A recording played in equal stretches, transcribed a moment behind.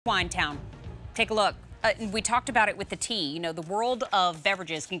Wine Town. Take a look. We talked about it with the tea. You know, the world of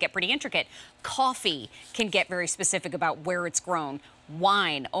beverages can get pretty intricate. Coffee can get very specific about where it's grown.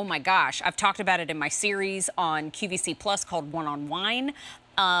 Wine, oh my gosh. I've talked about it in my series on QVC Plus called One on Wine.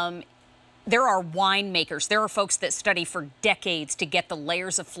 There are winemakers. There are folks that study for decades to get the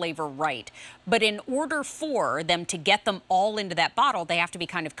layers of flavor right. But in order for them to get them all into that bottle, they have to be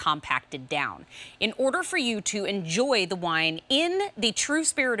kind of compacted down. In order for you to enjoy the wine in the true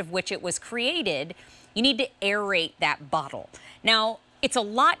spirit of which it was created, you need to aerate that bottle. Now, it's a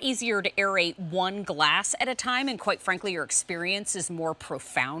lot easier to aerate one glass at a time, and quite frankly, your experience is more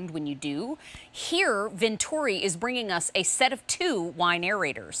profound when you do. Here, Vinturi is bringing us a set of 2 wine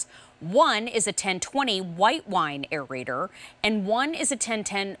aerators. One is a 1020 white wine aerator, and one is a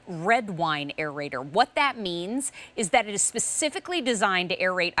 1010 red wine aerator. What that means is that it is specifically designed to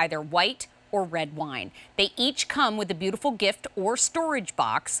aerate either white or red wine. They each come with a beautiful gift or storage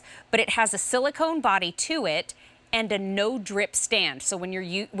box, but it has a silicone body to it and a no drip stand. So when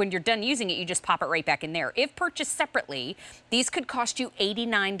you're done using it, you just pop it right back in there. If purchased separately, these could cost you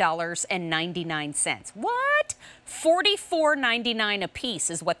 $89.99. What? $44.99 a piece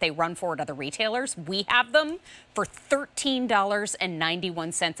is what they run for at other retailers. We have them for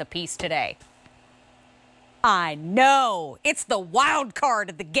 $13.91 a piece today. I know, it's the wild card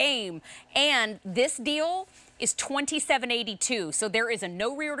of the game. And this deal is $27.82. So there is a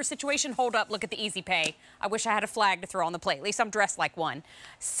no reorder situation. Hold up, look at the easy pay. I wish I had a flag to throw on the plate. At least I'm dressed like one.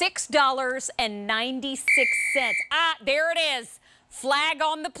 $6.96. Ah, there it is. Flag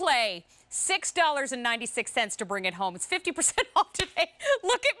on the play. $6.96 to bring it home. It's 50% off today.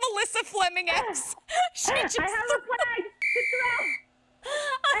 Look at Melissa Fleming X. She just I have a flag to throw.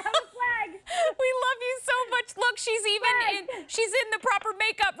 I have a flag. We love you so much. Look, she's in the proper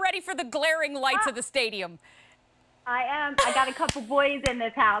makeup, ready for the glaring lights of the stadium. I am. I got a couple boys in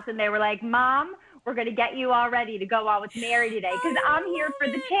this house, and they were like, Mom, we're going to get you all ready to go out with Mary today, because I'm here for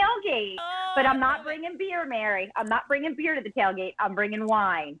the tailgate. But I'm not bringing beer, Mary. I'm not bringing beer to the tailgate. I'm bringing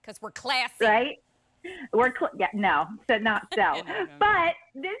wine. Because we're classy. Right? No, so not so. But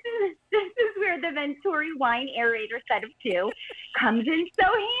this is where the Vinturi wine aerator set of 2 comes in so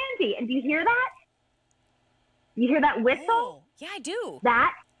handy. And do you hear that? You hear that whistle? Oh, yeah, I do.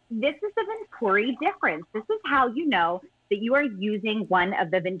 This is the Vinturi difference. This is how you know that you are using one of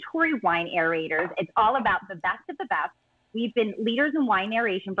the Vinturi wine aerators. It's all about the best of the best. We've been leaders in wine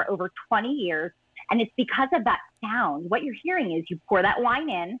aeration for over 20 years, and it's because of that sound. What you're hearing is you pour that wine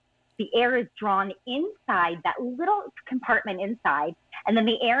in, the air is drawn inside that little compartment inside, and then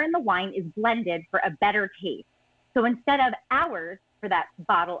the air and the wine is blended for a better taste. So instead of hours for that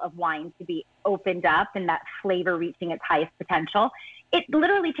bottle of wine to be opened up and that flavor reaching its highest potential, it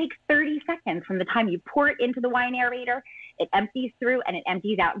literally takes 30 seconds from the time you pour it into the wine aerator, it empties through and it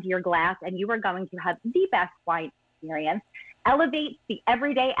empties out into your glass, and you are going to have the best wine experience. Elevates the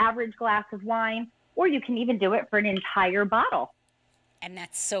everyday average glass of wine, or you can even do it for an entire bottle. And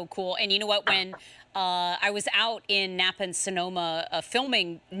that's so cool. And you know what? When I was out in Napa and Sonoma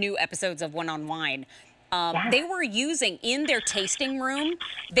filming new episodes of One on Wine, they were using, in their tasting room,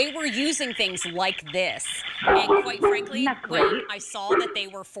 they were using things like this. And quite frankly, when I saw that they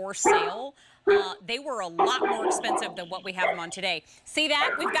were for sale, they were a lot more expensive than what we have them on today. See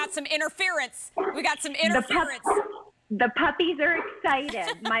that? We've got some interference. We got some interference. The puppies are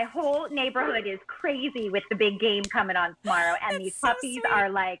excited. My whole neighborhood is crazy with the big game coming on tomorrow. And these puppies are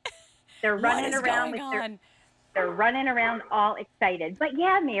like, they're running around with they're running around all excited. But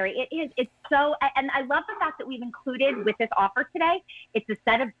yeah, Mary, it's so, and I love the fact that we've included with this offer today, it's a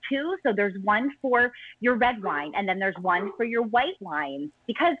set of 2. So there's one for your red wine, and then there's one for your white wine,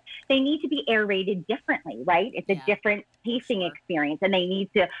 because they need to be aerated differently, right? It's a different tasting experience, and they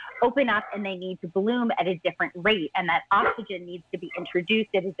need to open up and they need to bloom at a different rate, and that oxygen needs to be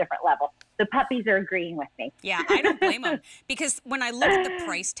introduced at a different level. The puppies are agreeing with me. Yeah, I don't blame them, because when I look at the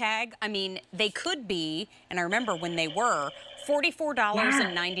price tag, I mean, they could be, and I remember when they were,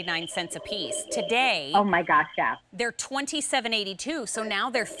 $44.99 a piece. Today, oh my gosh, yeah, they're $27.82. So now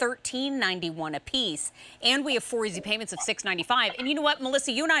they're $13.91 a piece, and we have 4 easy payments of $6.95. And you know what,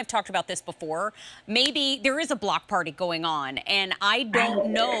 Melissa, you and I have talked about this before. Maybe there is a block party going on, and I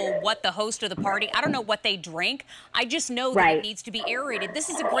don't know what the host of the party, I don't know what they drink. I just know that it needs to be aerated. This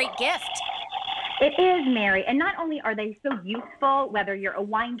is a great gift. It is, Mary. And not only are they so useful, whether you're a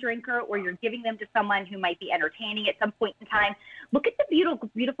wine drinker or you're giving them to someone who might be entertaining at some point in time, look at the beautiful,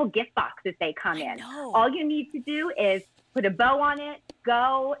 beautiful gift boxes they come in. All you need to do is put a bow on it,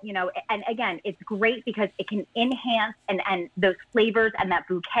 go, you know, and again, it's great because it can enhance and those flavors and that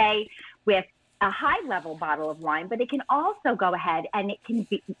bouquet with a high-level bottle of wine, but it can also go ahead and it can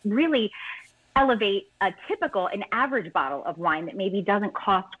really elevate a typical, an average bottle of wine that maybe doesn't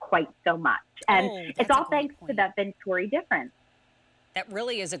cost quite so much. And it's all thanks to that Vinturi difference. That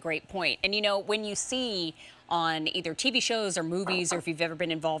really is a great point. And you know, when you see on either TV shows or movies, or if you've ever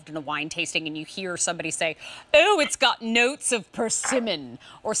been involved in a wine tasting and you hear somebody say, oh, it's got notes of persimmon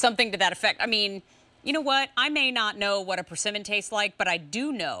or something to that effect. I mean, you know what? I may not know what a persimmon tastes like, but I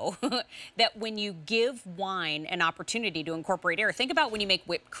do know that when you give wine an opportunity to incorporate air, think about when you make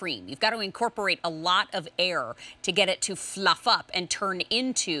whipped cream. You've got to incorporate a lot of air to get it to fluff up and turn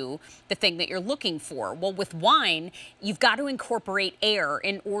into the thing that you're looking for. Well, with wine, you've got to incorporate air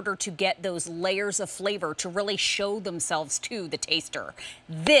in order to get those layers of flavor to really show themselves to the taster.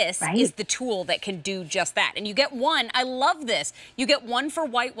 This is the tool that can do just that. And you get one, I love this, you get one for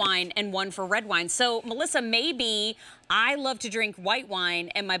white wine and one for red wine. So Melissa, maybe I love to drink white wine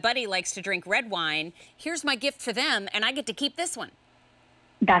and my buddy likes to drink red wine. Here's my gift for them, and I get to keep this one.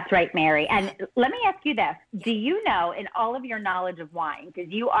 That's right, Mary. And let me ask you this. Do you know, in all of your knowledge of wine,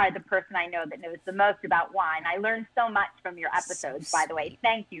 because you are the person I know that knows the most about wine, I learned so much from your episodes, by the way.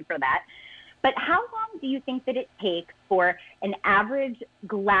 Thank you for that. But how long do you think that it takes for an average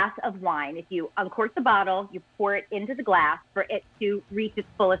glass of wine, if you uncork the bottle, you pour it into the glass, for it to reach its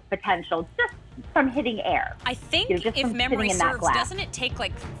fullest potential just from hitting air? I think, if memory serves, doesn't it take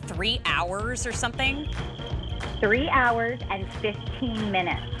like 3 hours or something? 3 hours and 15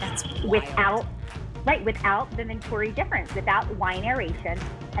 minutes. That's wild. Without the Vinturi difference, without wine aeration.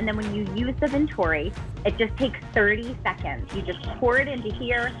 And then when you use the Vinturi, it just takes 30 seconds. You just pour it into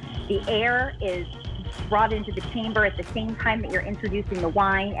here. The air is brought into the chamber at the same time that you're introducing the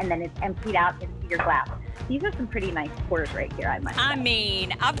wine, and then it's emptied out into your glass. These are some pretty nice pours right here, I must say. I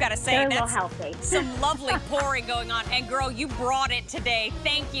mean, I've got to say, they're that's healthy. Some lovely pouring going on. And girl, you brought it today.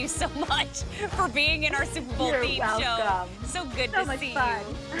 Thank you so much for being in our Super Bowl theme show. So good to see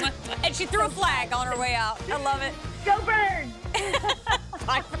you. And she threw a flag on her way out. I love it. Go Birds!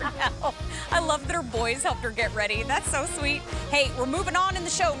 Bye for now. I love that her boys helped her get ready. That's so sweet. Hey, we're moving on in the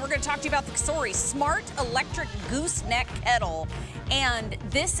show, and we're going to talk to you about the Vinturi Smart Electric Gooseneck Kettle. And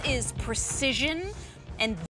this is precision and